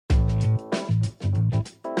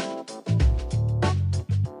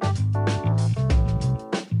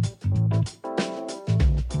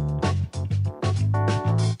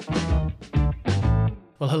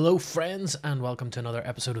Hello, friends, and welcome to another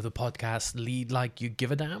episode of the podcast Lead Like You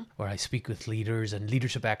Give a Damn, where I speak with leaders and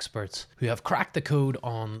leadership experts who have cracked the code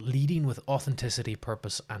on leading with authenticity,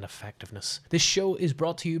 purpose, and effectiveness. This show is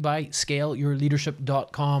brought to you by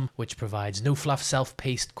ScaleYourLeadership.com, which provides no-fluff,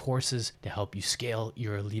 self-paced courses to help you scale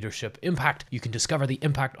your leadership impact. You can discover the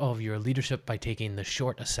impact of your leadership by taking the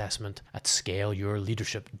short assessment at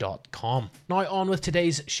ScaleYourLeadership.com. Now, on with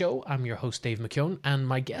today's show. I'm your host, Dave McKeown, and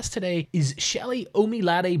my guest today is Shelley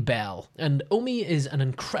Omilade Bell. And Omi is an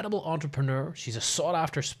incredible entrepreneur. She's a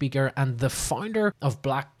sought-after speaker and the founder of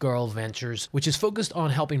Black Girl Ventures, which is focused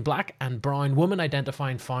on helping Black and brown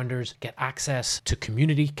women-identifying founders get access to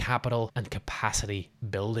community capital and capacity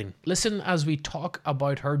building. Listen as we talk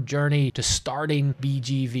about her journey to starting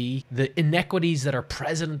BGV, the inequities that are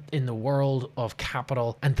present in the world of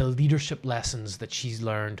capital, and the leadership lessons that she's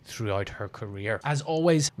learned throughout her career. As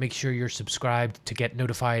always, make sure you're subscribed to get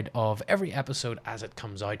notified of every episode as it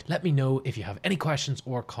comes out. Let me know if you have any questions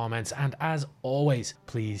or comments, and as always,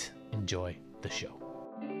 please enjoy the show.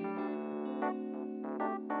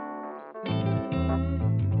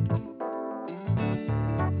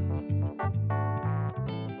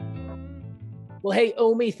 Well, hey,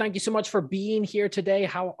 Omi, thank you so much for being here today.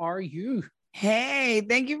 How are you? Hey,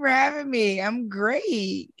 thank you for having me. I'm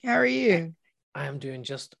great. How are you? I am doing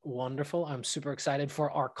just wonderful. I'm super excited for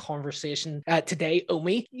our conversation today.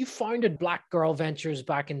 Omi, you founded Black Girl Ventures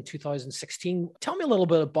back in 2016. Tell me a little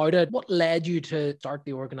bit about it. What led you to start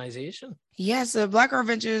the organization? So Black Girl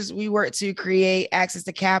Ventures, we work to create access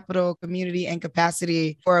to capital, community, and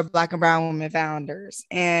capacity for Black and brown women founders.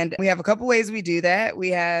 And we have a couple ways we do that. We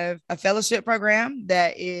have a fellowship program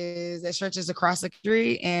that stretches across the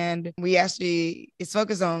country, and it's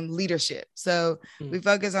focused on leadership. So we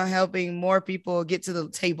focus on helping more people get to the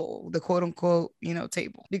table, the quote unquote,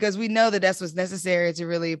 table, because we know that that's what's necessary to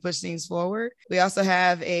really push things forward. We also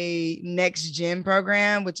have a Next Gen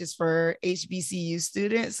program, which is for HBCU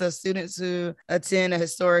students. So students who attend a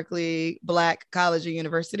historically Black college or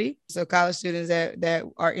university. So college students that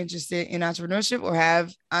are interested in entrepreneurship or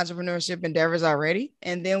have entrepreneurship endeavors already.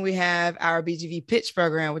 And then we have our BGV Pitch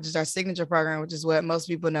program, which is our signature program, which is what most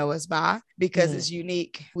people know us by because it's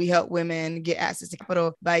unique. We help women get access to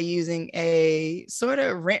capital by using a sort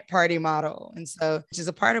of rent party model. And so, which is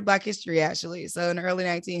a part of Black history, actually. So in the early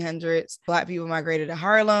 1900s, Black people migrated to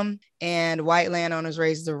Harlem and white landowners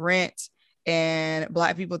raised the rent, and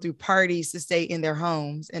Black people threw parties to stay in their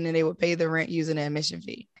homes, and then they would pay the rent using an admission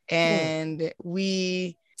fee. And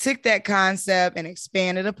we took that concept and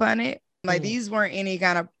expanded upon it. Like these weren't any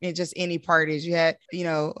kind of just any parties. You had,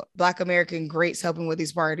 Black American greats helping with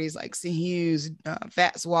these parties, like C. Hughes,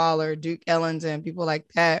 Fats Waller, Duke Ellington, people like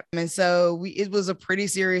that. And so it was a pretty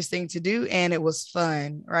serious thing to do, and it was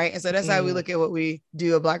fun, right? And so that's how we look at what we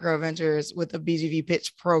do at Black Girl Ventures with the BGV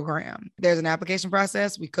Pitch program. There's an application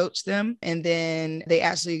process. We coach them, and then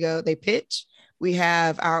they pitch. We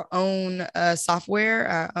have our own software,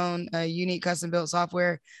 our own unique custom built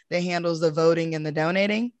software that handles the voting and the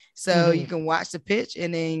donating. So you can watch the pitch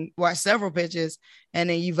and then watch several pitches, and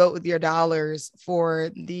then you vote with your dollars for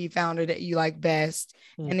the founder that you like best.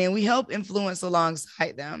 And then we help influence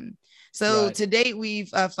alongside them. So to date, we've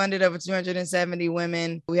funded over 270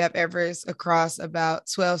 women. We have efforts across about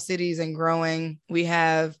 12 cities and growing. We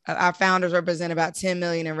have our founders represent about 10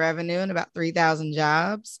 million in revenue and about 3,000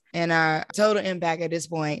 jobs. And our total impact at this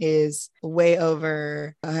point is way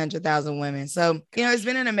over 100,000 women. So, it's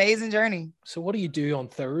been an amazing journey. So what do you do on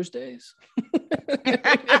Thursdays?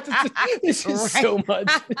 This is so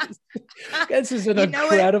much. This is an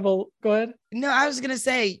incredible. Go ahead. No, I was going to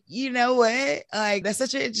say, you know what? Like, that's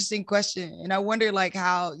such an interesting question. And I wonder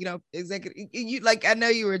how, executive, I know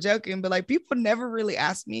you were joking, but people never really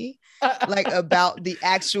ask me about the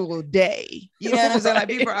actual day. You know what I'm saying? Like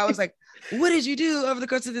people are always like, what did you do over the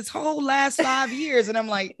course of this whole last 5 years? And I'm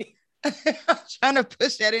like, I'm trying to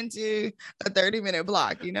push that into a 30-minute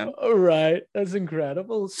block, All right. That's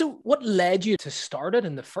incredible. So what led you to start it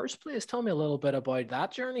in the first place? Tell me a little bit about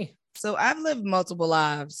that journey. So I've lived multiple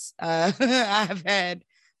lives. I've had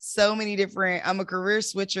so many different, I'm a career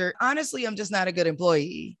switcher. Honestly, I'm just not a good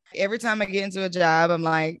employee. Every time I get into a job, I'm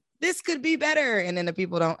like, this could be better. And then the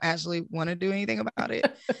people don't actually want to do anything about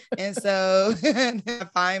it. And so I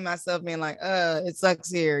find myself being like, it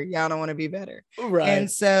sucks here. Y'all don't want to be better. Right. And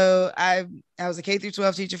so I was a K through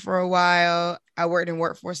 12 teacher for a while. I worked in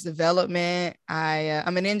workforce development.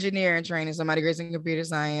 I'm an engineer in training, so my degree's in computer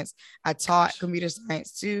science. I taught computer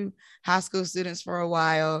science to high school students for a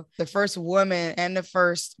while. The first woman and the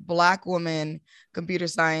first Black woman computer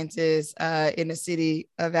scientist in the city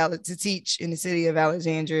of to teach in the city of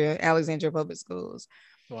Alexandria Public Schools.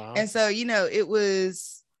 Wow. And so, it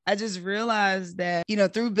was I just realized that,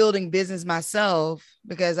 through building business myself,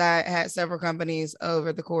 because I had several companies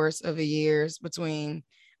over the course of the years between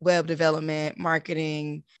web development,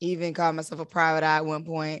 marketing, even called myself a private eye at one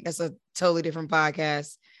point. That's a totally different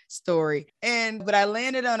podcast story. But I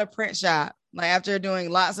landed on a print shop, like after doing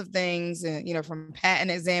lots of things and, from patent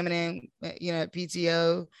examining, at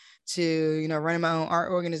PTO to, running my own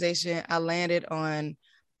art organization, I landed on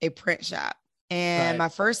a print shop. And my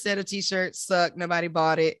first set of t-shirts sucked. Nobody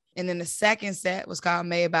bought it. And then the second set was called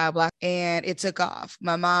Made by a Black, and it took off.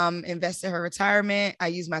 My mom invested her retirement. I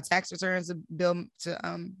used my tax returns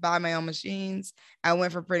to buy my own machines. I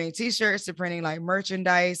went from printing t-shirts to printing like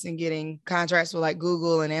merchandise and getting contracts with like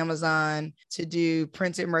Google and Amazon to do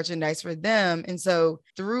printed merchandise for them. And so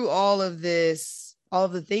through all of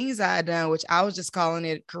the things I had done, which I was just calling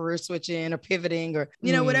it career switching or pivoting or,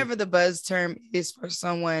 whatever the buzz term is for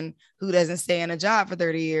someone who doesn't stay in a job for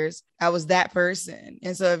 30 years, I was that person.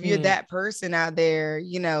 And so if you're that person out there,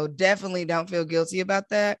 definitely don't feel guilty about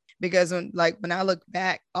that, because when I look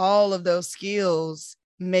back, all of those skills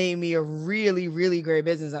made me a really, really great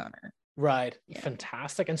business owner. Right. Yeah.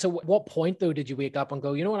 Fantastic. And so what point though did you wake up and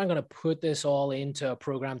go, you know what, I'm going to put this all into a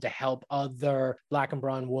program to help other Black and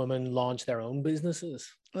brown women launch their own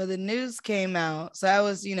businesses? Well, the news came out. So I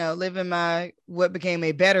was, living what became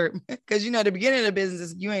a better, because, the beginning of the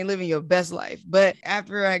business, you ain't living your best life. But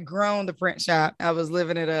after I'd grown the print shop, I was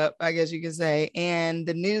living it up, I guess you could say. And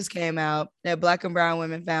the news came out that Black and brown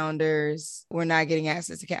women founders were not getting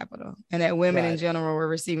access to capital, and that women in general were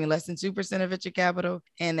receiving less than 2% of venture capital,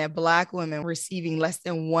 and that Black women were receiving less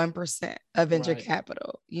than 1% of venture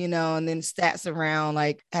capital, and then stats around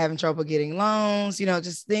like having trouble getting loans,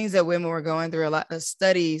 just things that women were going through. A lot of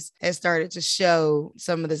studies has started to show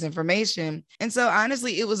some of this information. And so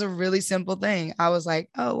honestly, it was a really simple thing. I was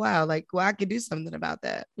like, oh, wow, I could do something about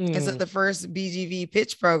that. And so the first BGV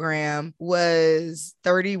pitch program was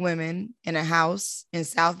 30 women in a house in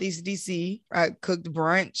Southeast DC. I cooked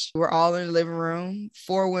brunch. We're all in the living room.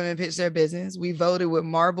 4 women pitched their business. We voted with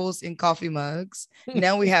marbles and coffee mugs.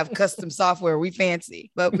 Now we have custom software. We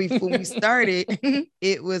fancy. But when we started,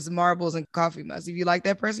 it was marbles and coffee mugs. If you like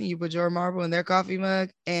that person, you put your marble in their coffee mug.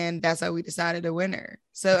 And that's how we decided a winner.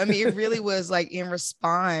 So, I mean, it really was like in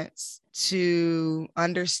response to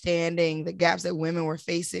understanding the gaps that women were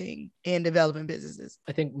facing in developing businesses.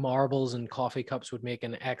 I think marbles and coffee cups would make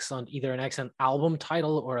either an excellent album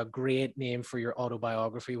title or a great name for your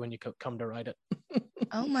autobiography when you come to write it.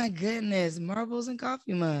 Oh my goodness, marbles and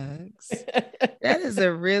coffee mugs. That is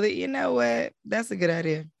a really, you know what? That's a good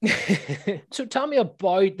idea. So tell me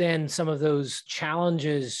about then some of those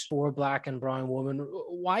challenges for Black and brown women.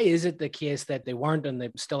 Why is it the case that they weren't and they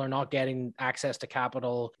still are not getting access to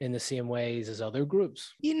capital in the same ways as other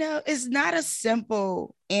groups? It's not a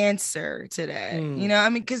simple answer to that.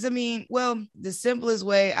 The simplest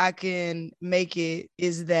way I can make it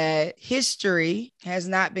is that history has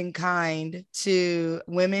not been kind to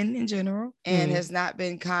women in general and has not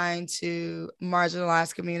been kind to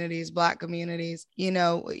marginalized communities, Black communities.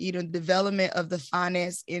 Development of the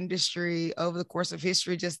finance industry over the course of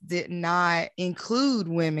history just did not include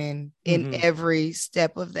women in every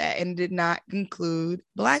step of that, and did not include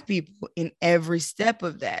Black people in every step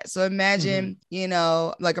of that. So imagine,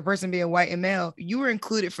 like a person being white and male, you were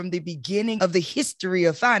included from the beginning of the history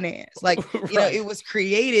of finance. Like, it was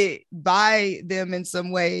created by them in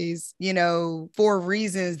some ways, for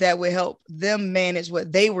reasons that would help them manage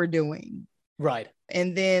what they were doing. Right.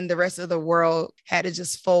 And then the rest of the world had to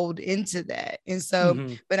just fold into that. And so,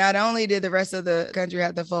 but not only did the rest of the country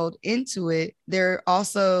have to fold into it, there are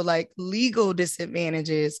also like legal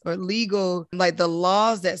disadvantages or like the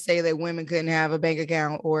laws that say that women couldn't have a bank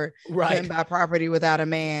account or couldn't buy property without a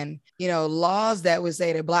man. Laws that would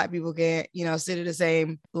say that Black people can't, sit at the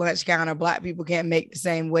same lunch counter. Black people can't make the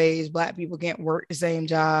same wage. Black people can't work the same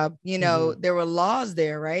job. There were laws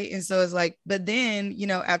there, right? And so it's like, but then,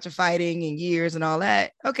 after fighting and years and all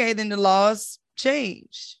that, okay, then the laws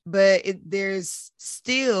changed, but there's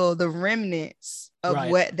still the remnants of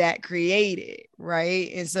what that created,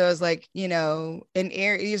 right? And so it's like, an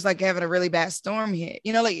area, it's like having a really bad storm hit,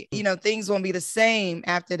 things won't be the same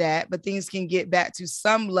after that, but things can get back to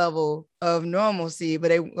some level of normalcy, but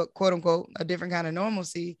they quote unquote a different kind of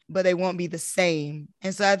normalcy, but they won't be the same.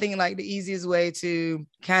 And so I think like the easiest way to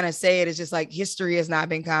kind of say it is just like history has not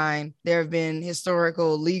been kind. There have been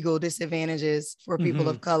historical legal disadvantages for people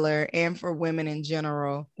of color and for women in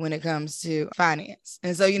general when it comes to finance.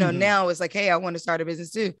 And so, now it's like, hey, I want to start a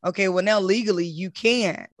business too. Okay, well now legally you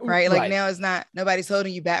can, right? Like Right. now it's not, nobody's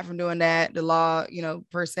holding you back from doing that. The law,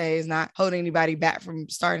 per se is not holding anybody back from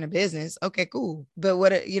starting a business. Okay, cool. But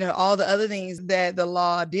what, all the other things that the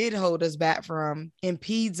law did hold us back from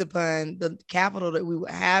impedes upon the capital that we would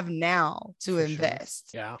have now to For sure.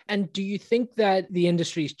 invest. Yeah. And do you think that the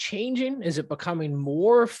industry is changing? Is it becoming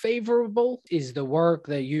more favorable? Is the work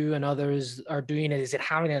that you and others are doing, is it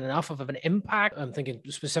having enough of an impact? I'm thinking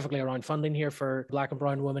specifically around funding here for Black and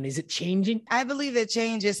brown women. Is it changing? I believe that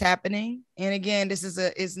change is happening. And again, it's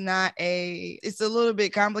a little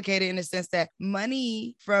bit complicated in the sense that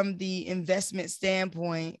money from the investment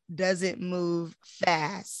standpoint doesn't move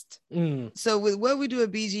fast. So with what we do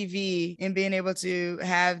at BGV and being able to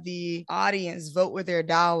have the audience vote with their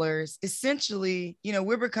dollars, essentially,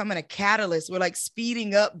 we're becoming a catalyst. We're like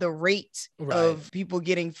speeding up the rate of people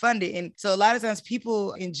getting funded. And so a lot of times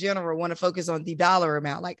people in general want to focus on the dollar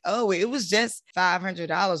amount, like, oh, it was just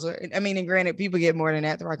 $500. And granted, people get more than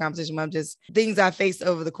that through our competition. I'm just things I faced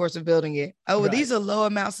over the course of building it. Oh, well, these are low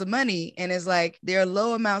amounts of money. And it's like, they're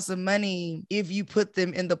low amounts of money if you put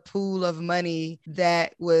them in the pool of money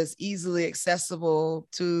that was easily accessible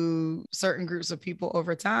to certain groups of people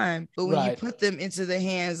over time. But when you put them into the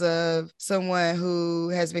hands of someone who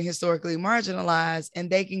has been historically marginalized and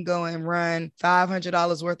they can go and run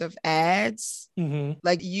 $500 worth of ads,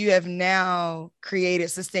 like you have now created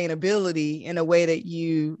sustainability in a way that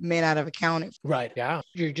you may not have accounted for. Right. Yeah.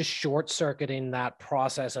 You're just short circuiting that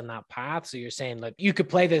process and that path. So you're saying like you could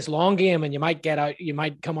play this long game and you might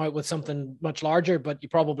come out with something much larger, but you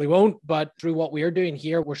probably won't. But through what we're doing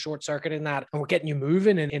here, we're short circuiting that and we're getting you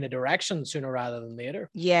moving in a direction sooner rather than later.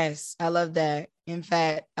 Yes. I love that. In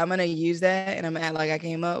fact, I'm going to use that and I'm going to act like I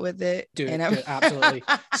came up with it. Do it absolutely.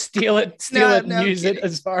 Steal it and use it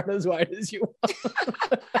as far and as wide as you want.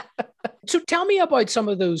 So tell me about some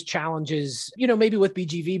of those challenges, maybe with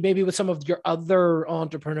BGV, maybe with some of your other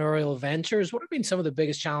entrepreneurial ventures. What have been some of the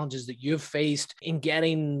biggest challenges that you've faced in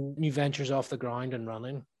getting new ventures off the ground and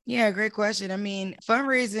running? Yeah, great question.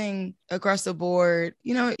 Fundraising across the board,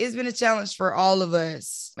 it's been a challenge for all of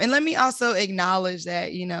us. And let me also acknowledge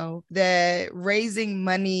that, that raising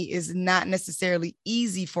money is not necessarily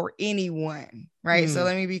easy for anyone. Right. So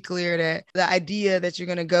let me be clear that the idea that you're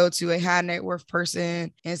going to go to a high net worth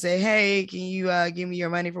person and say, hey, can you give me your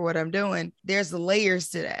money for what I'm doing? There's layers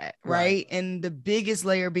to that. Right. And the biggest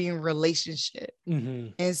layer being relationship.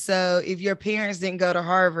 And so if your parents didn't go to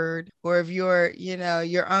Harvard, or if your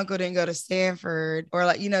uncle didn't go to Stanford,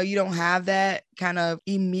 or you don't have that kind of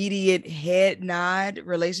immediate head nod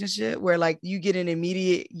relationship where like you get an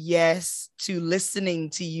immediate yes to listening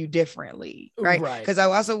to you differently. Right. Because I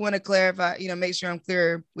also want to clarify, make sure I'm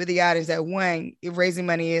clear with the audience that one, if raising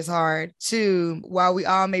money is hard. Two, while we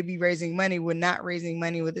all may be raising money, we're not raising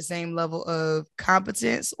money with the same level of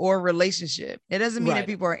competence or relationship. It doesn't mean that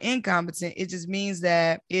people are incompetent. It just means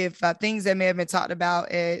that if things that may have been talked about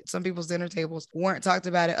at some people's dinner tables weren't talked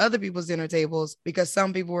about at other people's dinner tables, because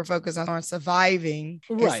some people were focused on surviving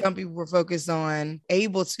and some people were focused on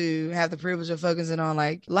able to have the privilege of focusing on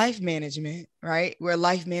like life management, right? Where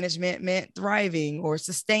life management meant thriving or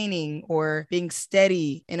sustaining or being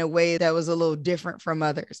steady in a way that was a little different from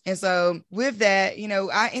others. And so with that,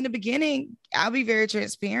 in the beginning, I'll be very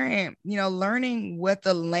transparent, learning what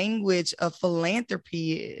the language of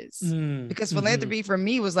philanthropy is, because philanthropy for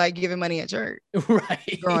me was like giving money at church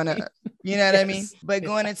growing up. You know what I mean? But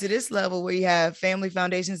going into this level where you have family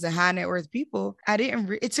foundations and high net worth people,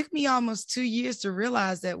 it took me almost 2 years to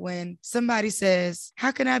realize that when somebody says,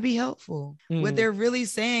 how can I be helpful? What they're really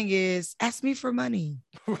saying is, ask me for money.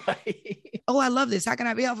 Oh, I love this. How can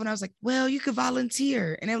I be helpful? And I was like, well, you could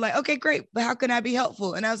volunteer. And they were like, okay, great. But how can I be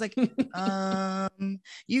helpful? And I was like,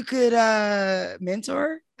 you could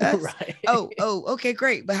mentor us. Oh, okay,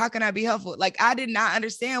 great. But how can I be helpful? Like, I did not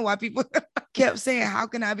understand why people kept saying, how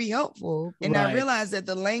can I be helpful? And I realized that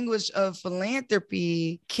the language of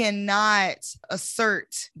philanthropy cannot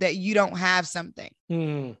assert that you don't have something.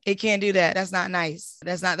 It can't do that. That's not nice.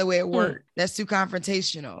 That's not the way it works. That's too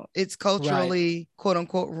confrontational. It's culturally, quote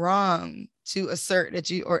unquote, wrong to assert that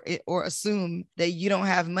you or assume that you don't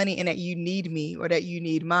have money and that you need me or that you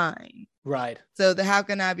need mine. So the how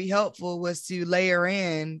can I be helpful was to layer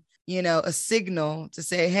in, a signal to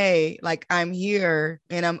say, hey, like I'm here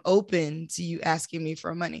and I'm open to you asking me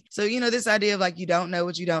for money. So, this idea of like, you don't know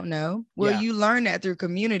what you don't know. Well, you learn that through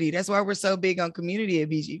community. That's why we're so big on community at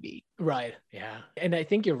BGV. Right. Yeah. And I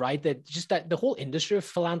think you're right that just that the whole industry of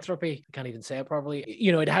philanthropy, I can't even say it properly,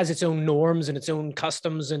 it has its own norms and its own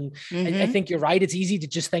customs. And I Mm-hmm. think you're right. It's easy to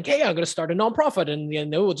just think, hey, I'm going to start a nonprofit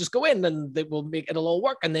and we'll just go in and it'll all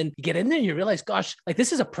work. And then you get in there and you realize, gosh, like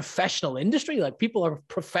this is a professional industry. Like people are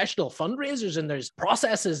professional fundraisers and there's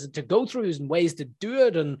processes to go through and ways to do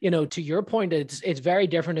it. And, to your point, it's very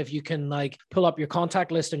different if you can like pull up your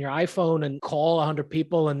contact list on your iPhone and call 100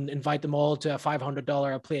 people and invite them all to a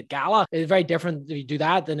 $500 a plate gala. It's very different if you do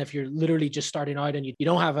that than if you're literally just starting out and you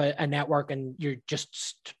don't have a network and you're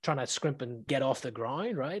just trying to scrimp and get off the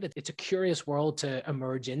ground, right? It's a curious world to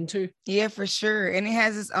emerge into. Yeah, for sure. And it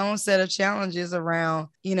has its own set of challenges around,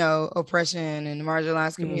 oppression and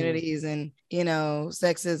marginalized communities and,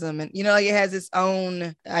 sexism. And, like it has its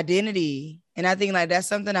own identity. And I think like that's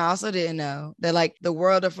something I also didn't know, that like the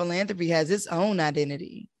world of philanthropy has its own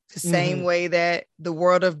identity. The same way that the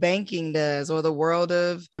world of banking does, or the world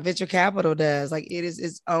of venture capital does. Like it is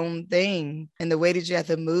its own thing. And the way that you have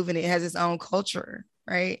to move in it has its own culture,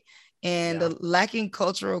 right? And the lacking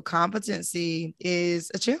cultural competency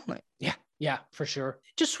is a challenge. Yeah, for sure.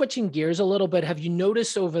 Just switching gears a little bit, have you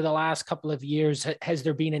noticed over the last couple of years, has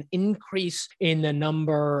there been an increase in the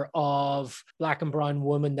number of Black and brown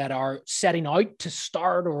women that are setting out to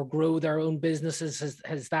start or grow their own businesses?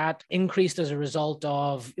 Has that increased as a result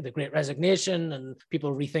of the Great Resignation and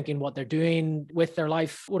people rethinking what they're doing with their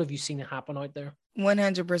life? What have you seen happen out there?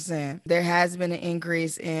 100%. There has been an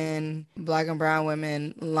increase in Black and brown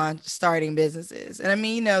women starting businesses. And I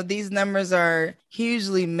mean, these numbers are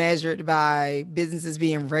hugely measured by businesses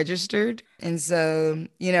being registered. And so,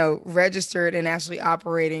 registered and actually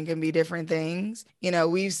operating can be different things.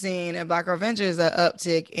 We've seen at Black Girl Ventures an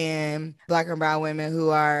uptick in Black and brown women who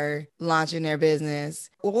are launching their business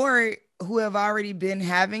or who have already been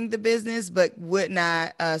having the business but would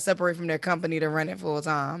not separate from their company to run it full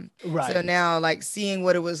time. Right. So now like seeing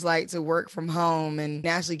what it was like to work from home and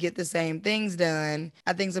actually get the same things done,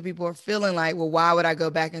 I think some people are feeling like, well, why would I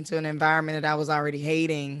go back into an environment that I was already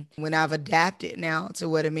hating when I've adapted now to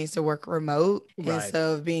what it means to work remote? Right. And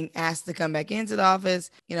so being asked to come back into the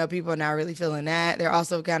office, people are not really feeling that. They're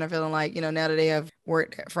also kind of feeling like, now that they have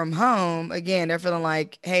worked from home, again, they're feeling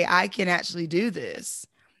like, hey, I can actually do this.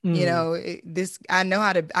 I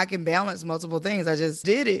can balance multiple things. I just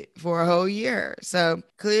did it for a whole year. So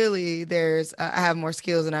clearly I have more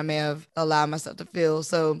skills than I may have allowed myself to feel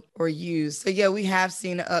or use. So yeah, we have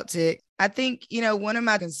seen an uptick. I think, one of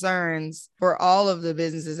my concerns for all of the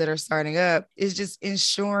businesses that are starting up is just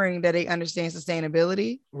ensuring that they understand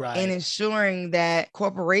sustainability, right, and ensuring that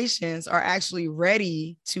corporations are actually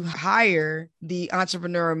ready to hire the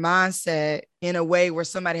entrepreneur mindset in a way where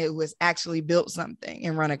somebody who has actually built something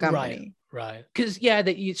and run a company. Right. Because,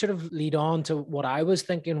 that you sort of lead on to what I was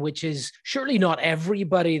thinking, which is surely not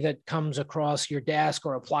everybody that comes across your desk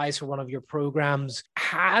or applies for one of your programs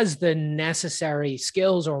has the necessary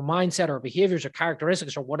skills or mindset or behaviors or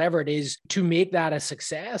characteristics or whatever it is to make that a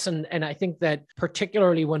success. And I think that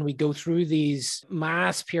particularly when we go through these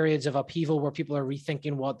mass periods of upheaval where people are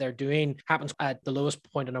rethinking what they're doing, happens at the lowest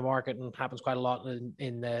point in the market and happens quite a lot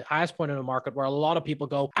in the highest point in the market, where a lot of people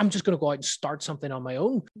go, I'm just going to go out and start something on my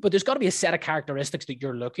own. But there's got to be a set of characteristics that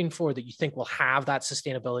you're looking for that you think will have that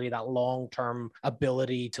sustainability, that long-term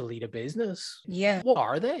ability to lead a business. Yeah. What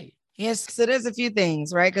are they? Yes. So there's a few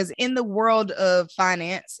things, right? Because in the world of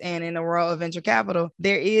finance and in the world of venture capital,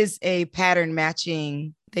 there is a pattern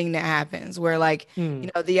matching thing that happens where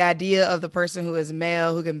the idea of the person who is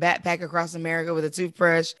male, who can backpack across America with a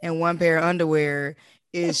toothbrush and one pair of underwear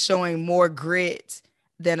is showing more grit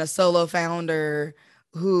than a solo founder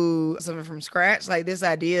who something from scratch. Like this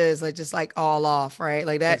idea is just all off, right?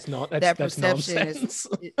 Like that perception is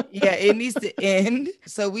it needs to end.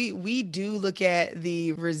 So we do look at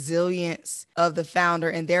the resilience of the founder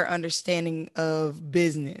and their understanding of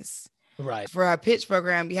business. Right. For our pitch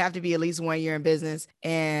program, you have to be at least 1 year in business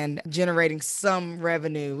and generating some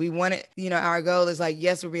revenue. We want it, our goal is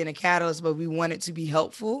yes, we're being a catalyst, but we want it to be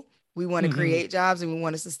helpful. We want to create jobs and we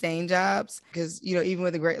want to sustain jobs because, even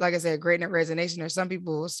with great net resignation, there's some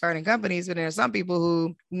people starting companies, but there are some people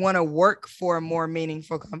who want to work for more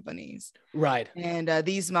meaningful companies. Right. And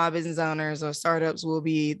these small business owners or startups will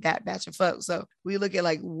be that batch of folks. So we look at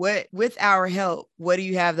what, with our help, what do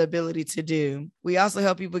you have the ability to do? We also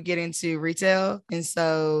help people get into retail. And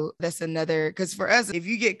so that's another, because for us, if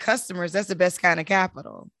you get customers, that's the best kind of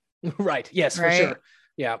capital. Right. Yes, right? For sure.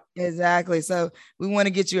 Yeah. Exactly. So we want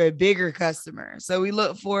to get you a bigger customer. So we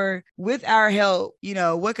look for, with our help,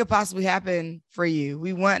 what could possibly happen for you.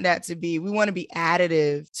 We want to be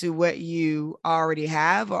additive to what you already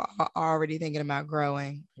have or are already thinking about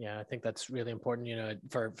growing. Yeah, I think that's really important.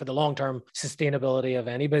 For the long-term sustainability of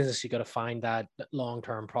any business, you got to find that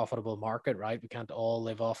long-term profitable market, right? We can't all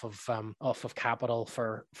live off of capital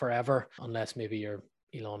for forever, unless maybe you're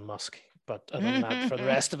Elon Musk. But other than that, for the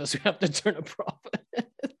rest of us, we have to turn a profit.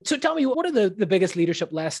 So tell me, what are the biggest leadership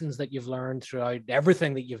lessons that you've learned throughout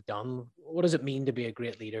everything that you've done? What does it mean to be a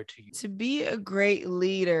great leader to you? To be a great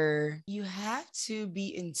leader, you have to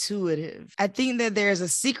be intuitive. I think that there's a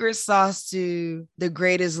secret sauce to the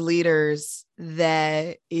greatest leaders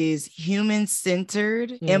that is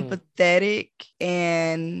human-centered, empathetic,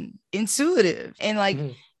 and intuitive.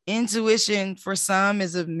 And intuition for some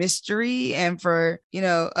is a mystery, and for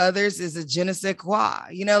others is a je ne sais quoi.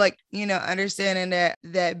 Understanding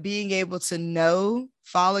that being able to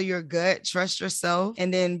follow your gut, trust yourself,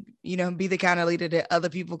 and then be the kind of leader that other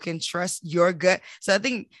people can trust your gut. So I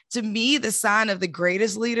think, to me, the sign of the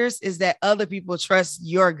greatest leaders is that other people trust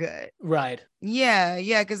your gut. Right. Yeah,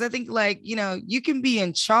 because I think you can be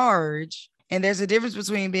in charge. And there's a difference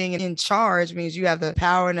between being in charge, means you have the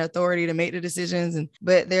power and authority to make the decisions.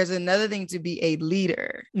 But there's another thing to be a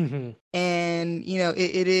leader. Mm-hmm. And,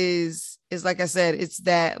 it's like I said, it's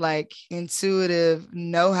that intuitive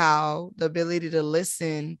know-how, the ability to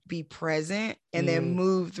listen, be present, and then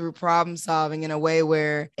move through problem solving in a way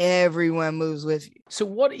where everyone moves with you. So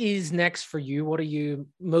what is next for you? What are you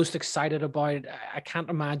most excited about? I can't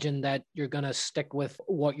imagine that you're going to stick with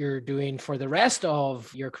what you're doing for the rest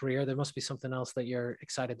of your career. There must be something else that you're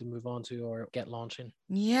excited to move on to or get launching.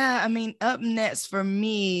 Yeah, up next for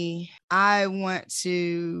me, I want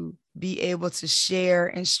to be able to share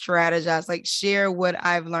and strategize, share what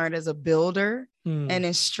I've learned as a builder, and then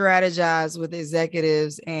strategize with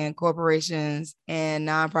executives and corporations and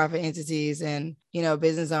nonprofit entities and,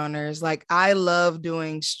 business owners. I love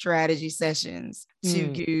doing strategy sessions to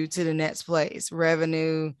go to the next place,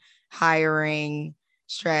 revenue, hiring,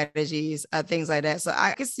 strategies, things like that. So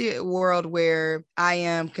I can see a world where I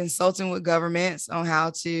am consulting with governments on how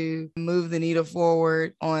to move the needle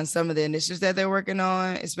forward on some of the initiatives that they're working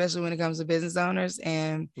on, especially when it comes to business owners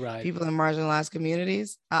and people in marginalized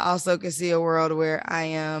communities. I also can see a world where I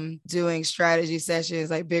am doing strategy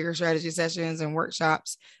sessions, bigger strategy sessions and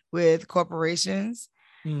workshops with corporations.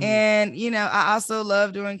 And, I also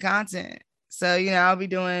love doing content. So, I'll be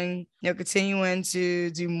doing, continuing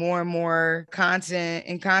to do more and more content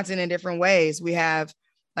in different ways. We have,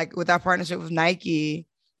 with our partnership with Nike,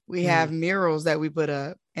 we have murals that we put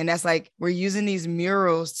up. And that's we're using these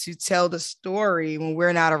murals to tell the story when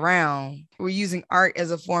we're not around. We're using art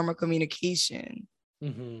as a form of communication.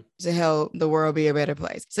 To help the world be a better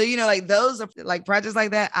place. So, those are projects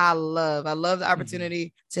like that. I love the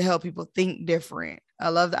opportunity to help people think different. I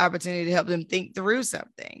love the opportunity to help them think through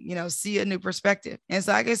something, see a new perspective. And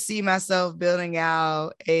so I can see myself building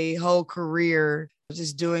out a whole career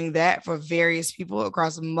just doing that for various people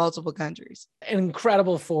across multiple countries. An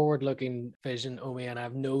incredible forward-looking vision, Omi, and I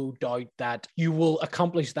have no doubt that you will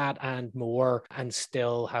accomplish that and more, and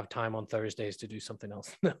still have time on Thursdays to do something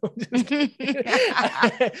else. No,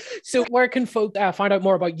 so where can folk find out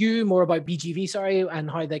more about you, more about BGV, and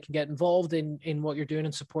how they can get involved in what you're doing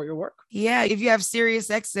and support your work? Yeah, if you have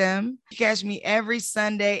SiriusXM, you catch me every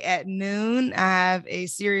Sunday at noon. I have a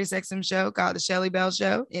SiriusXM show called The Shelly Bell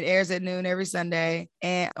Show. It airs at noon every Sunday.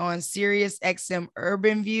 And on SiriusXM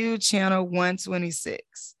Urban View, channel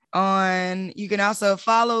 126. You can also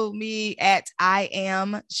follow me at I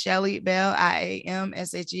am Shelly Bell, IAM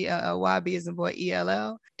SHELLY, B as in boy,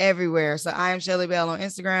 ELL, everywhere. So I am Shelly Bell on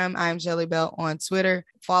Instagram. I am Shelly Bell on Twitter.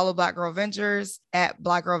 Follow Black Girl Ventures at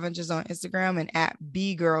Black Girl Ventures on Instagram and at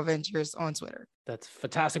B Girl Ventures on Twitter. That's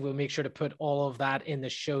fantastic. We'll make sure to put all of that in the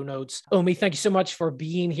show notes. Omi, thank you so much for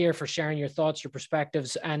being here, for sharing your thoughts, your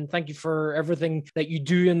perspectives, and thank you for everything that you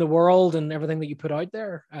do in the world and everything that you put out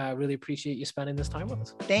there. I really appreciate you spending this time with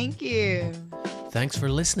us. Thank you. Thanks for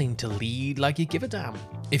listening to Lead Like You Give a Damn.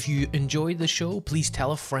 If you enjoyed the show, please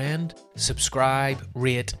tell a friend, subscribe,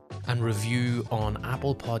 rate, and review on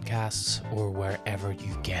Apple Podcasts or wherever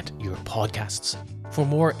you get your podcasts. For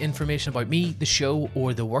more information about me, the show,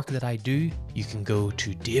 or the work that I do, you can go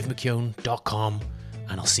to davemckeown.com,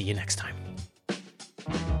 and I'll see you next time.